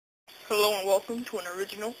Hello and welcome to an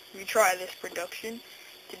original Retry This production.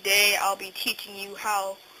 Today I'll be teaching you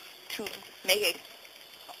how to make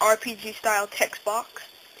a RPG style text box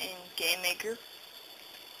in GameMaker.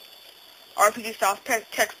 RPG style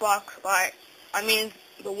text box I mean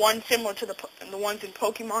the one similar to the ones in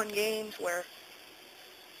Pokemon games where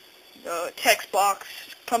the text box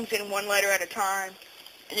comes in one letter at a time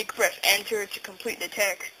and you can press enter to complete the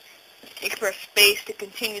text. You can press space to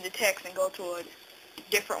continue the text and go to a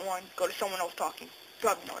different one, go to someone else talking. You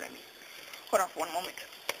probably know what I mean. Hold on for one moment.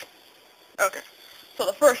 Okay, so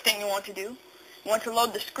the first thing you want to do, you want to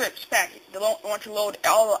load the scripts package. You want to load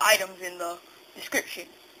all the items in the description,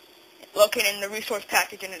 located in the resource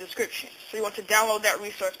package in the description. So you want to download that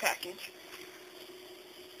resource package,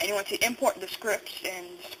 and you want to import the scripts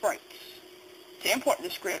and sprites. To import the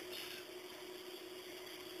scripts,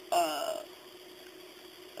 let's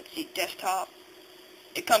see, desktop.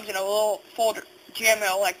 It comes in a little folder,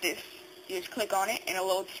 GML like this. You just click on it and it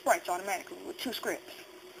loads sprites automatically with 2 scripts.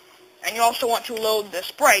 And you also want to load the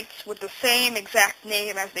sprites with the same exact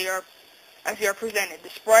name as they are presented. The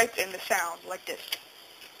sprites and the sound like this.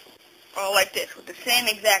 Or like this, with the same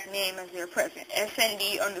exact name as they are present.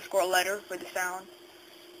 SND_letter for the sound.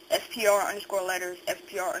 SPR_letters,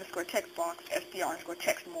 SPR_textbox,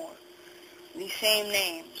 SPR_text more. The same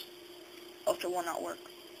names, else it will not work.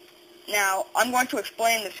 Now, I'm going to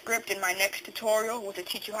explain the script in my next tutorial, which will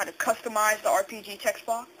teach you how to customize the RPG text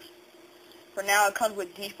box. For now, it comes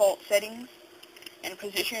with default settings and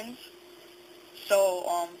positions,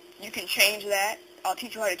 so you can change that. I'll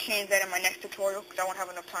teach you how to change that in my next tutorial, because I won't have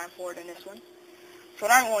enough time for it in this one. So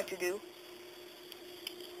what I'm going to do,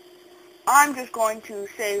 I'm just going to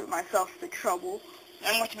save myself the trouble.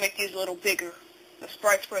 I'm going to make these a little bigger, the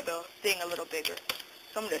sprites for the thing a little bigger.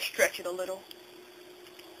 So I'm going to stretch it a little.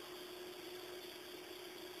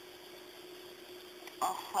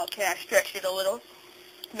 Okay, I stretched it a little,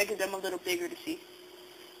 making them a little bigger to see.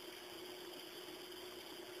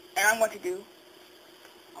 And I'm going to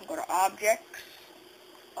go to Objects,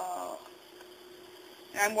 and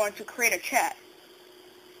I'm going to create a chat.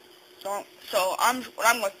 So what I'm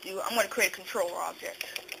going to do, I'm going to create a controller object.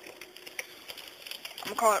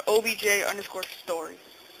 I'm going to call it OBJ_story.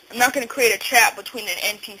 I'm not going to create a chat between an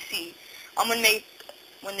NPC. I'm going to make,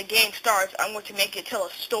 when the game starts, I'm going to make it tell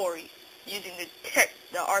a story using the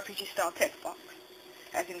RPG style text box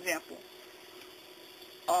as an example.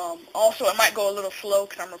 Also, it might go a little slow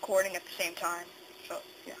because I'm recording at the same time. So,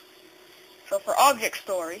 yeah. So for object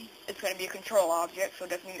story, it's going to be a control object, so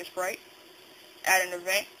it doesn't need a sprite. Add an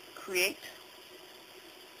event, create.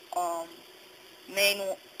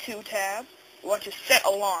 Main 2 tab. We want to set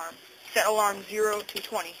alarm. Set alarm 0 to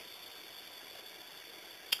 20.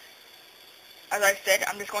 As I said,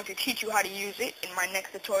 I'm just going to teach you how to use it. In my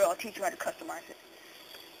next tutorial, I'll teach you how to customize it.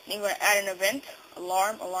 Then you're going to add an event,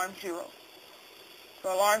 alarm 0.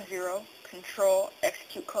 So alarm 0, control,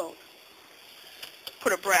 execute code.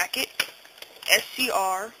 Put a bracket,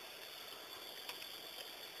 SCR,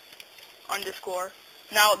 underscore.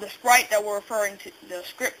 Now the sprite that we're referring to, the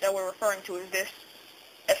script that we're referring to is this,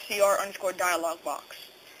 SCR_dialog box.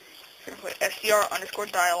 So we're going to put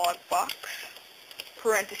SCR_dialog box.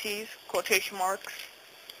 Parentheses, quotation marks.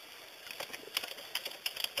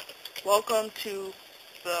 Welcome to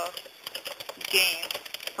the game,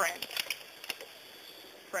 friend.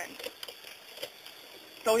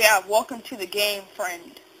 So we have welcome to the game,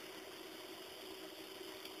 friend.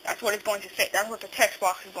 That's what it's going to say. That's what the text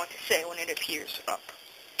box is going to say when it appears up.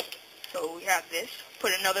 So we have this.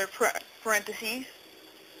 Put another parentheses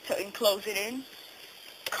to enclose it in.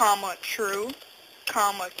 Comma true.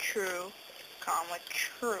 Comma true. Comma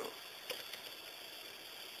true.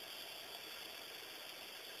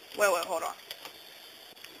 Wait, hold on.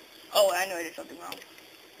 Oh, I know I did something wrong.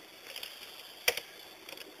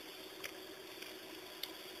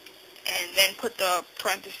 And then put the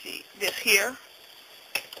parenthesis, this here.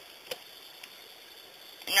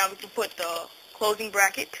 And now we can put the closing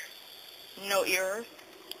bracket. No errors.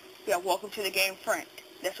 We have welcome to the game, friend.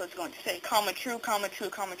 That's what it's going to say. Comma true, comma true,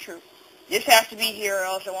 comma true. This has to be here or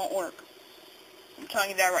else it won't work. I'm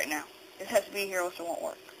telling you that right now. This has to be here or else it won't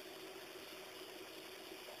work.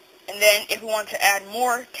 And then if we want to add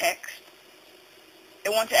more text,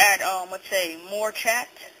 it wants to add, let's say, more chat.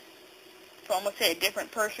 So I'm going to say a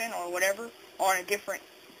different person or whatever, or in a different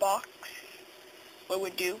box. What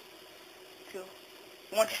we do, we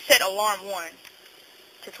want to set alarm 1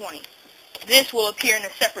 to 20. This will appear in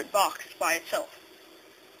a separate box by itself.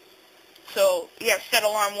 So you have set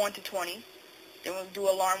alarm 1 to 20. Then we'll do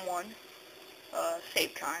alarm 1.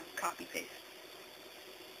 Save time, copy, paste.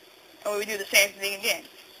 And we do the same thing again,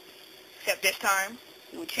 except this time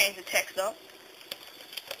we would change the text up.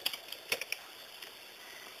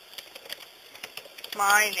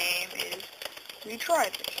 My name is Retry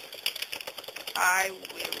This. I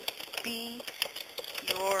will be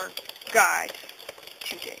your guide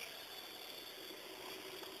today.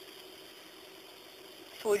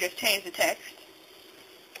 So we just change the text.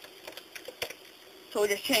 So we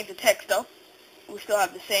just change the text up. We still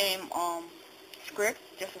have the same script,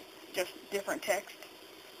 just different text.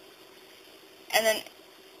 And then,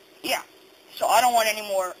 yeah. So I don't want any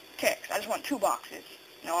more text. I just want 2 boxes.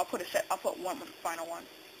 No, I'll put one final one.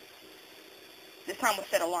 This time we'll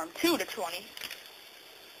set alarm 2 to 20.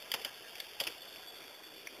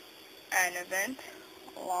 And event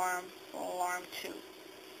alarm 2.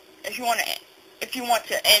 If you want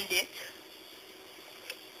to end it,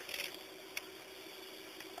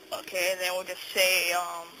 okay, then we'll just say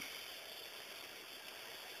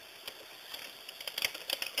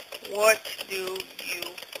what do you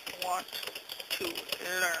want to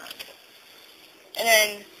learn? And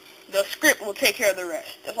then the script will take care of the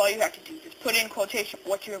rest. That's all you have to do. Just put in quotation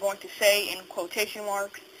what you're going to say in quotation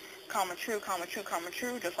marks, comma true, comma true, comma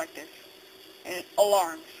true, just like this. And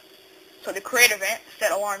alarms. So to create event,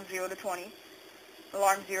 set alarm 0 to 20.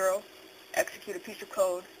 Alarm 0, execute a piece of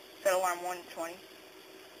code, set alarm 1 to 20.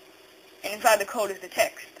 And inside the code is the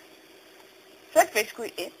text. So that's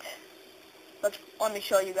basically it. Let me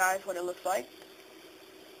show you guys what it looks like.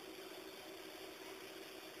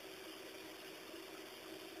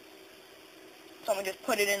 So I'm going to just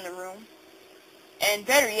put it in the room. And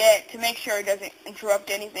better yet, to make sure it doesn't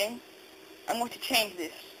interrupt anything, I'm going to change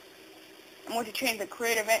this. I'm going to change the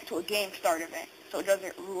create event to a game start event, so it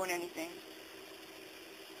doesn't ruin anything.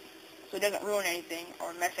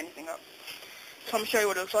 Or mess anything up. So I'm going to show you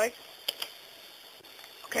what it looks like.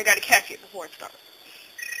 Okay, I got to catch it before it starts.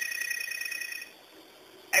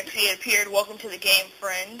 I see it appeared, welcome to the game,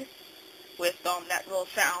 friend, with that little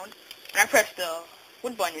sound. And I pressed the,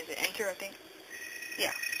 what button is it? Enter, I think.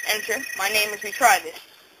 Yeah, enter. My name is Retry This.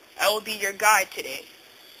 I will be your guide today.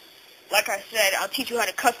 Like I said, I'll teach you how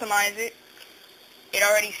to customize it. It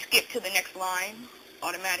already skipped to the next line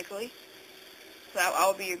automatically. So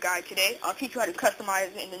I'll be your guide today. I'll teach you how to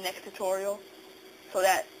customize it in the next tutorial so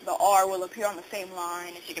that the R will appear on the same line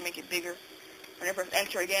and you can make it bigger. And then press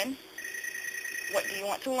enter again. What do you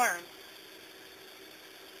want to learn?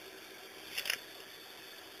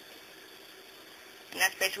 And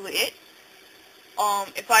that's basically it.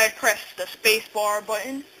 If I had pressed the space bar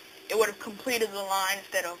button, it would have completed the line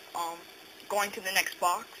instead of going to the next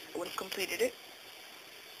box. It would have completed it.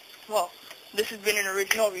 Well, this has been an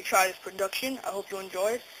original Retry This production. I hope you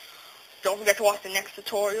enjoyed. Don't forget to watch the next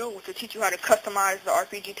tutorial, which will teach you how to customize the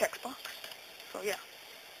RPG text box. So yeah.